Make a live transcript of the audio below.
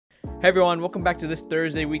Hey everyone, welcome back to this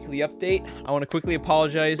Thursday weekly update. I want to quickly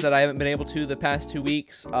apologize that I haven't been able to the past 2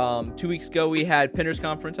 weeks. 2 weeks ago we had Pinners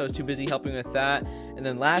Conference. I was too busy helping with that. And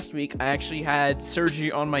then last week I actually had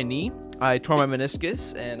surgery on my knee. I tore my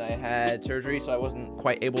meniscus and I had surgery, so I wasn't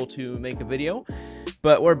quite able to make a video.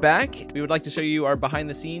 But we're back. We would like to show you our behind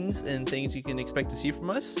the scenes and things you can expect to see from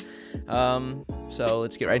us. So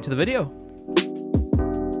let's get right into the video.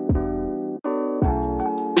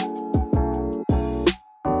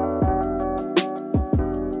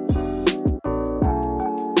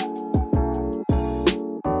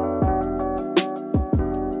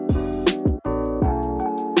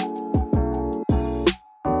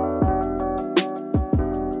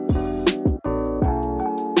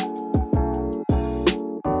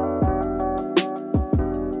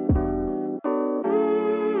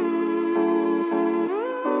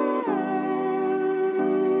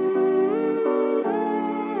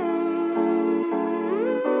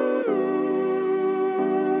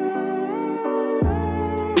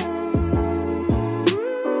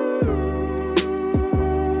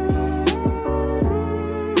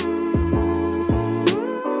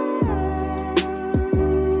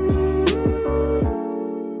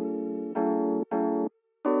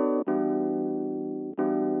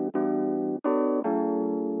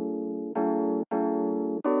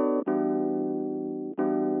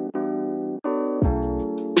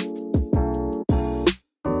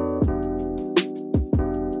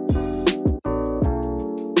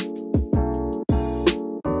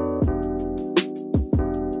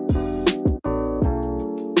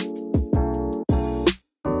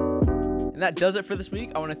 And that does it for this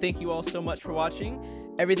week. I want to thank you all so much for watching.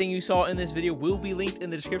 Everything you saw in this video will be linked in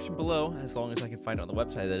the description below, as long as I can find it on the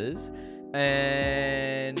website, that is.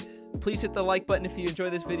 And please hit the like button if you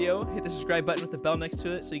enjoyed this video. Hit the subscribe button with the bell next to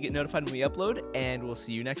it so you get notified when we upload, and we'll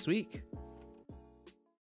see you next week.